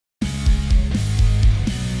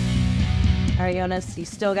All right, Jonas, you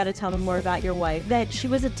still got to tell me more about your wife, that she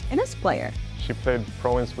was a tennis player. She played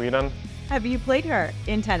pro in Sweden. Have you played her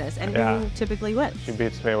in tennis, and who typically wins? She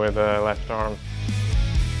beats me with the left arm.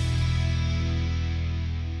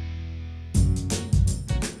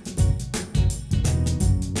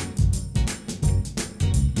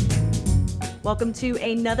 Welcome to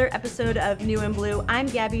another episode of New in Blue. I'm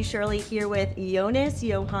Gabby Shirley here with Jonas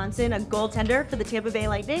Johansson, a goaltender for the Tampa Bay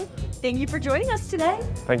Lightning. Thank you for joining us today.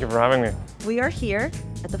 Thank you for having me. We are here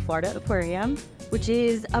at the Florida Aquarium, which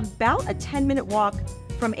is about a 10-minute walk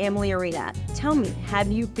from Amalie Arena. Tell me,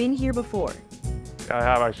 have you been here before? I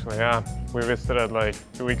have actually, yeah. We visited like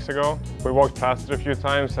 2 weeks ago. We walked past it a few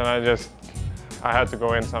times and I had to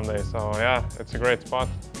go in someday. So yeah, it's a great spot.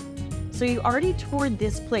 So you already toured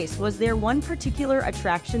this place. Was there one particular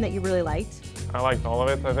attraction that you really liked? I liked all of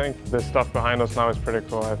it, I think. The stuff behind us now is pretty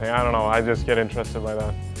cool, I think. I don't know, I just get interested by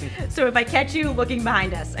that. So if I catch you looking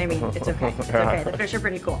behind us, I mean, it's okay. It's okay, the fish are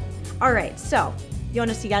pretty cool. All right, so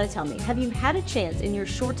Jonas, you gotta tell me, have you had a chance in your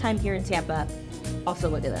short time here in Tampa, also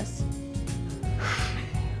look at this.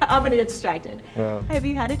 I'm gonna get distracted. Yeah. Have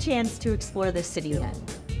you had a chance to explore this city yet?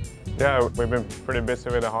 Yeah, we've been pretty busy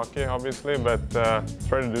with the hockey, obviously, but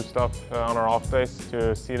try to do stuff on our off days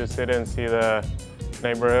to see the city and see the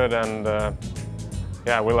neighborhood, and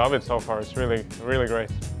yeah, we love it so far. It's really, really great.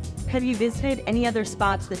 Have you visited any other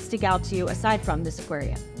spots that stick out to you aside from this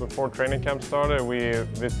aquarium? Before training camp started, we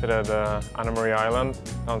visited Anna Maria Island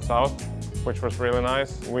down south, which was really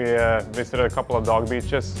nice. We visited a couple of dog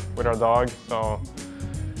beaches with our dog, so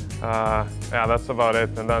yeah, that's about it.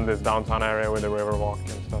 And then this downtown area with the river walk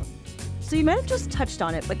and stuff. So you might have just touched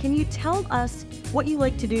on it, but can you tell us what you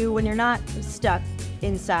like to do when you're not stuck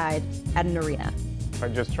inside at an arena? I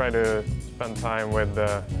just try to spend time with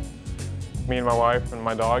me and my wife and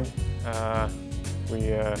my dog.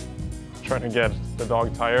 We try to get the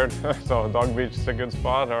dog tired, so dog beach is a good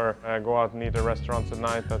spot, or go out and eat at restaurants at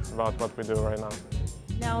night. That's about what we do right now.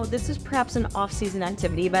 Now, this is perhaps an off-season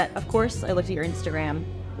activity, but of course, I looked at your Instagram.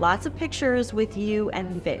 Lots of pictures with you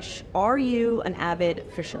and fish. Are you an avid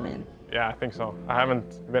fisherman? Yeah, I think so. I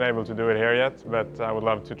haven't been able to do it here yet, but I would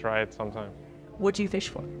love to try it sometime. What do you fish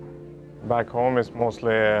for? Back home it's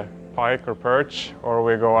mostly pike or perch, or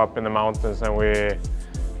we go up in the mountains and we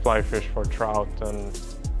fly fish for trout and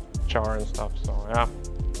char and stuff. So yeah,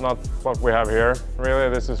 not what we have here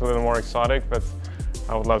really. This is a little more exotic, but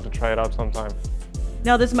I would love to try it out sometime.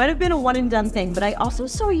 Now, this might have been a one and done thing, but I also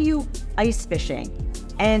saw you ice fishing.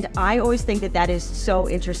 And I always think that that is so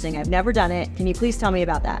interesting. I've never done it. Can you please tell me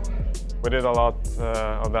about that? We did a lot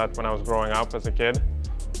of that when I was growing up as a kid.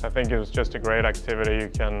 I think it was just a great activity.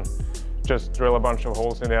 You can just drill a bunch of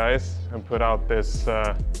holes in the ice and put out this,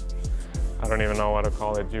 I don't even know what to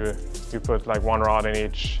call it. You put like one rod in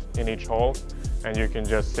each hole, and you can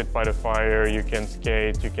just sit by the fire, you can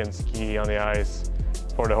skate, you can ski on the ice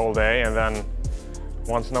for the whole day, and then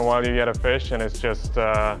once in a while you get a fish and it's just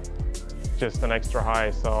an extra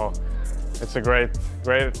high. So it's a great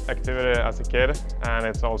activity as a kid, and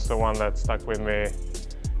it's also one that stuck with me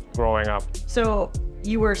growing up. So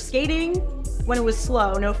you were skating when it was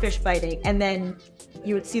slow, no fish biting, and then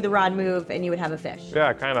you would see the rod move and you would have a fish.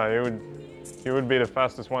 Yeah, kind of. You would be the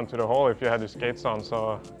fastest one to the hole if you had your skates on.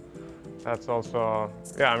 So that's also,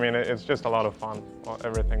 yeah, I mean, it's just a lot of fun,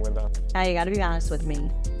 everything with that. Now you got to be honest with me.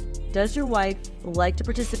 Does your wife like to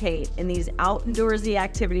participate in these outdoorsy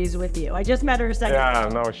activities with you? I just met her a second ago.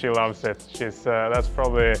 Yeah, no, she loves it. That's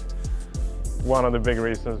probably one of the big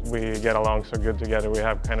reasons we get along so good together. We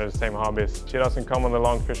have kind of the same hobbies. She doesn't come on the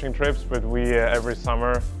long fishing trips, but we, every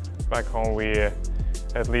summer back home,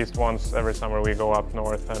 at least once every summer, we go up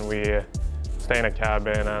north and we stay in a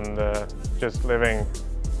cabin and just living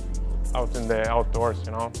out in the outdoors,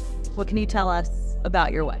 you know. What can you tell us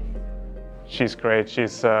about your wife? She's great.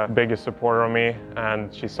 She's the biggest supporter of me,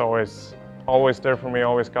 and she's always there for me,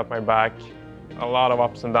 always got my back. A lot of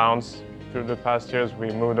ups and downs through the past years.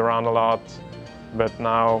 We moved around a lot, but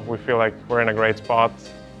now we feel like we're in a great spot.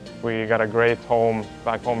 We got a great home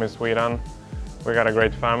back home in Sweden. We got a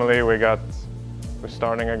great family. We're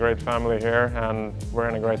starting a great family here, and we're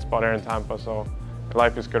in a great spot here in Tampa, so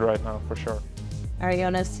life is good right now, for sure. All right,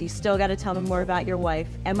 Jonas, you still got to tell me more about your wife.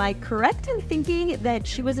 Am I correct in thinking that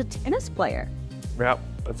she was a tennis player? Yeah,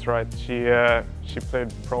 that's right. She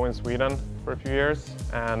played pro in Sweden for a few years,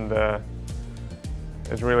 and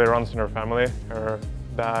it really runs in her family. Her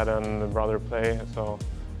dad and the brother play, so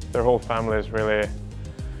their whole family is really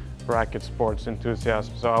racket sports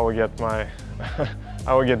enthusiasts. So I will get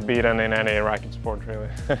I will get beaten in any racket sport, really.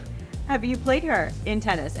 Have you played her in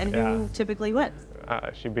tennis, and who typically wins?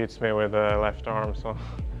 She beats me with the left arm, so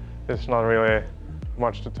it's not really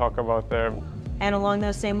much to talk about there. And along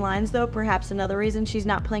those same lines, though, perhaps another reason she's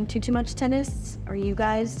not playing too much tennis. Are you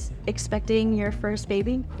guys expecting your first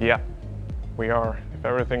baby? Yeah, we are. If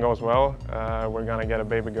everything goes well, we're gonna get a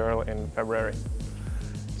baby girl in February.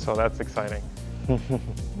 So that's exciting.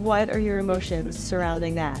 What are your emotions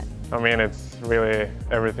surrounding that? I mean, it's really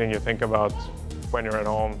everything you think about when you're at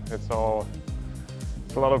home. It's a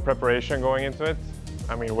lot of preparation going into it.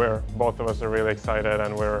 I mean, both of us are really excited,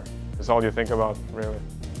 and it's all you think about, really.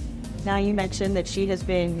 Now you mentioned that she has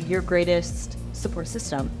been your greatest support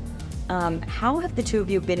system. How have the two of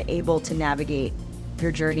you been able to navigate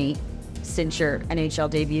your journey since your NHL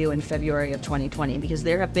debut in February of 2020? Because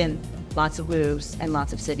there have been lots of moves and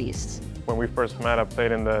lots of cities. When we first met, I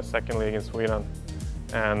played in the second league in Sweden.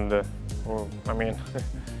 And, well, I mean,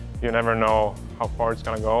 you never know how far it's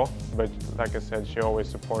gonna go. But like I said, she always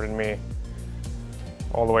supported me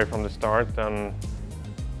all the way from the start. And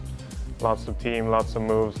lots of team, lots of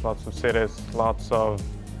moves, lots of cities, lots of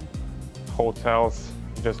hotels,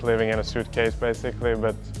 just living in a suitcase basically.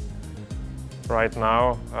 But right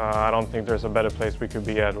now, I don't think there's a better place we could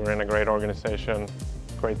be at. We're in a great organization,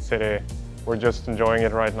 great city. We're just enjoying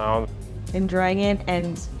it right now. Enjoying it,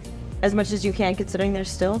 and as much as you can, considering there's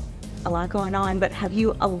still a lot going on. But have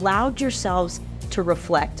you allowed yourselves to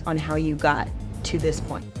reflect on how you got to this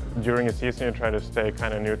point? During a season, you try to stay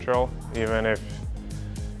kind of neutral. Even if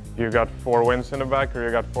you got 4 wins in the back or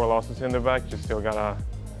you got 4 losses in the back, you still gotta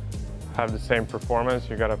have the same performance.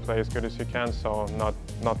 You gotta play as good as you can, so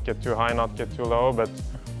not get too high, not get too low. But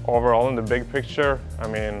overall, in the big picture, I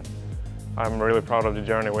mean, I'm really proud of the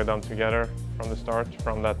journey we've done together from the start,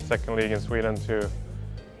 from that second league in Sweden to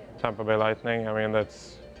Tampa Bay Lightning. I mean,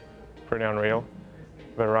 that's pretty unreal.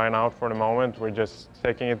 But right now, for the moment, we're just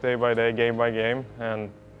taking it day by day, game by game.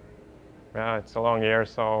 And yeah, it's a long year,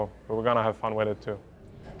 so we're gonna have fun with it too.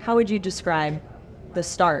 How would you describe the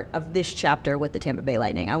start of this chapter with the Tampa Bay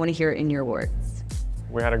Lightning? I want to hear it in your words.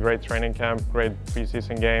 We had a great training camp, great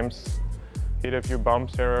preseason games. Hit a few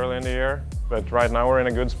bumps here early in the year, but right now we're in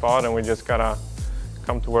a good spot, and we just gotta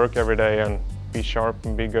come to work every day and be sharp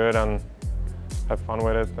and be good and have fun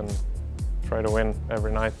with it and try to win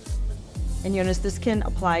every night. And Jonas, this can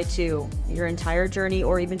apply to your entire journey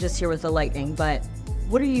or even just here with the Lightning, but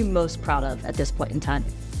what are you most proud of at this point in time?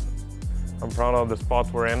 I'm proud of the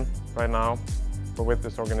spot we're in right now. But with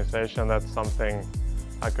this organization, that's something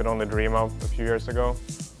I could only dream of a few years ago.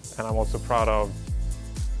 And I'm also proud of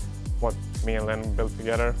what me and Lynn built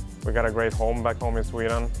together. We got a great home back home in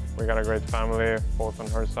Sweden. We got a great family, both on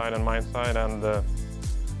her side and my side. And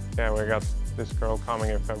yeah, we got this girl coming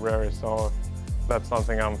in February. So that's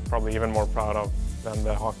something I'm probably even more proud of than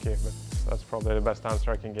the hockey. But that's probably the best answer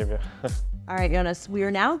I can give you. All right, Jonas, we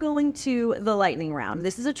are now going to the lightning round.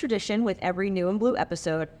 This is a tradition with every New and Blue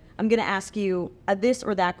episode. I'm going to ask you a this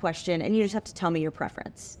or that question, and you just have to tell me your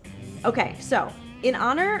preference. Okay, so in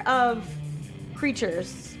honor of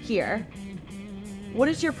creatures here, what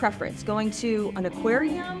is your preference? Going to an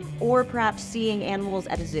aquarium or perhaps seeing animals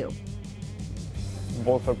at a zoo?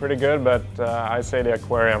 Both are pretty good, but I say the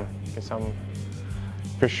aquarium because I'm a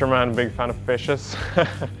fisherman, big fan of fishes.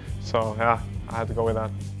 So yeah, I had to go with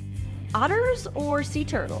that. Otters or sea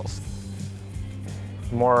turtles?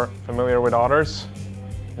 More familiar with otters.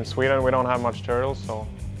 In Sweden, we don't have much turtles, so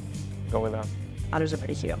go with that. Otters are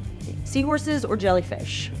pretty cute. Seahorses or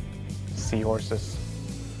jellyfish? Seahorses.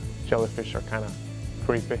 Jellyfish are kind of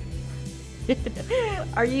creepy.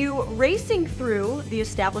 Are you racing through the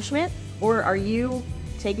establishment, or are you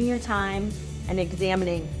taking your time and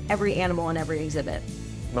examining every animal in every exhibit?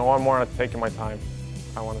 No, I'm more taking my time,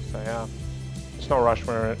 I want to say, yeah. There's no rush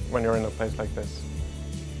when you're in a place like this.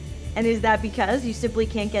 And is that because you simply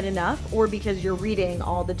can't get enough, or because you're reading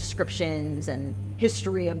all the descriptions and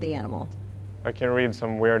history of the animal? I can read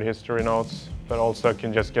some weird history notes, but also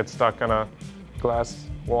can just get stuck on a glass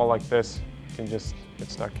wall like this. You can just get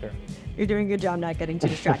stuck here. You're doing a good job not getting too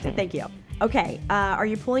distracted. Thank you. Okay, are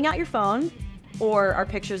you pulling out your phone, or are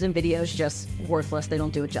pictures and videos just worthless? They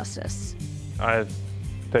don't do it justice. I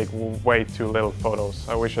take way too little photos.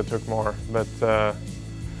 I wish I took more, but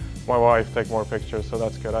my wife takes more pictures, so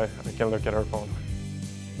that's good. I can look at her phone.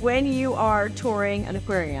 When you are touring an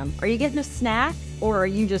aquarium, are you getting a snack, or are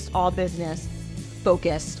you just all business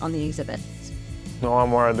focused on the exhibits? No, I'm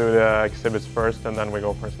more I do the exhibits first, and then we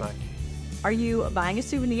go for a snack. Are you buying a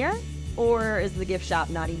souvenir, or is the gift shop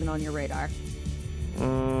not even on your radar?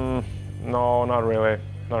 No, not really.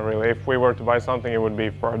 Not really. If we were to buy something, it would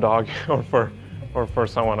be for a dog or for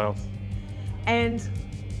someone else. And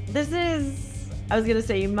this is I was gonna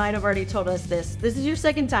say, you might have already told us this. This is your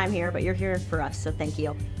second time here, but you're here for us, so thank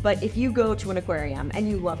you. But if you go to an aquarium and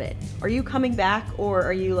you love it, are you coming back, or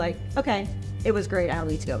are you like, okay, it was great, I don't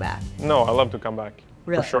need to go back? No, I love to come back.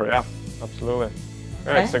 Really? For sure, yeah, absolutely.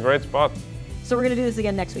 Yeah, Okay. It's a great spot. So we're gonna do this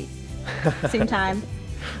again next week. Same time.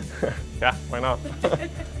 Yeah, why not?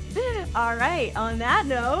 All right, on that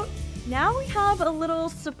note, now we have a little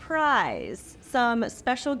surprise. Some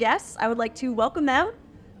special guests. I would like to welcome them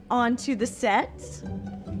onto the set.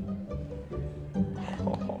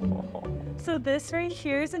 So this right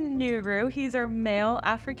here is a Nuru. He's our male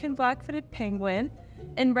African black-footed penguin.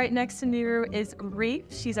 And right next to Nuru is Reef.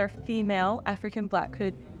 She's our female African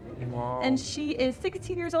black-footed. Wow. And she is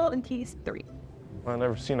 16 years old and he's 3. I've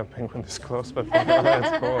never seen a penguin this close before.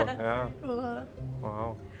 That's cool, yeah.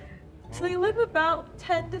 Wow. So they live about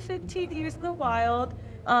 10 to 15 years in the wild,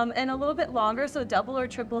 and a little bit longer, so double or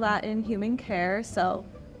triple that in human care. So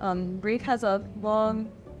Reef has a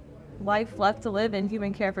long life left to live in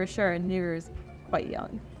human care for sure, and Nuru's quite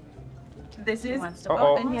young. This is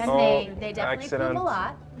open. Yes, they definitely accident. poop a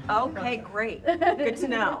lot. Okay, great. Good to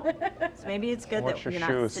know. So maybe it's good Watch that your you're not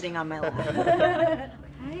shoes. sitting on my lap.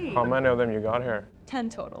 Okay. How many of them you got here? 10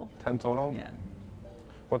 total. 10 total? Yeah.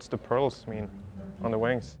 What's the pearls mean on the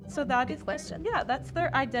wings? So that is that's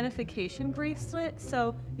their identification bracelet.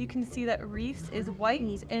 So you can see that Reef's is white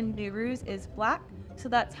and Nuru's is black. So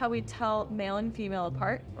that's how we tell male and female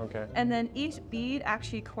apart. Okay. And then each bead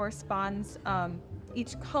actually corresponds,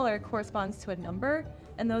 each color corresponds to a number,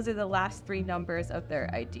 and those are the last 3 numbers of their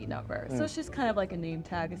ID number. So it's just kind of like a name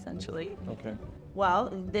tag, essentially. Okay.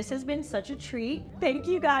 Well, this has been such a treat. Thank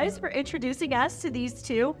you guys for introducing us to these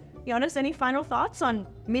two. Jonas, any final thoughts on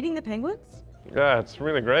meeting the penguins? Yeah, it's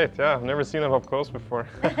really great. Yeah, I've never seen them up close before.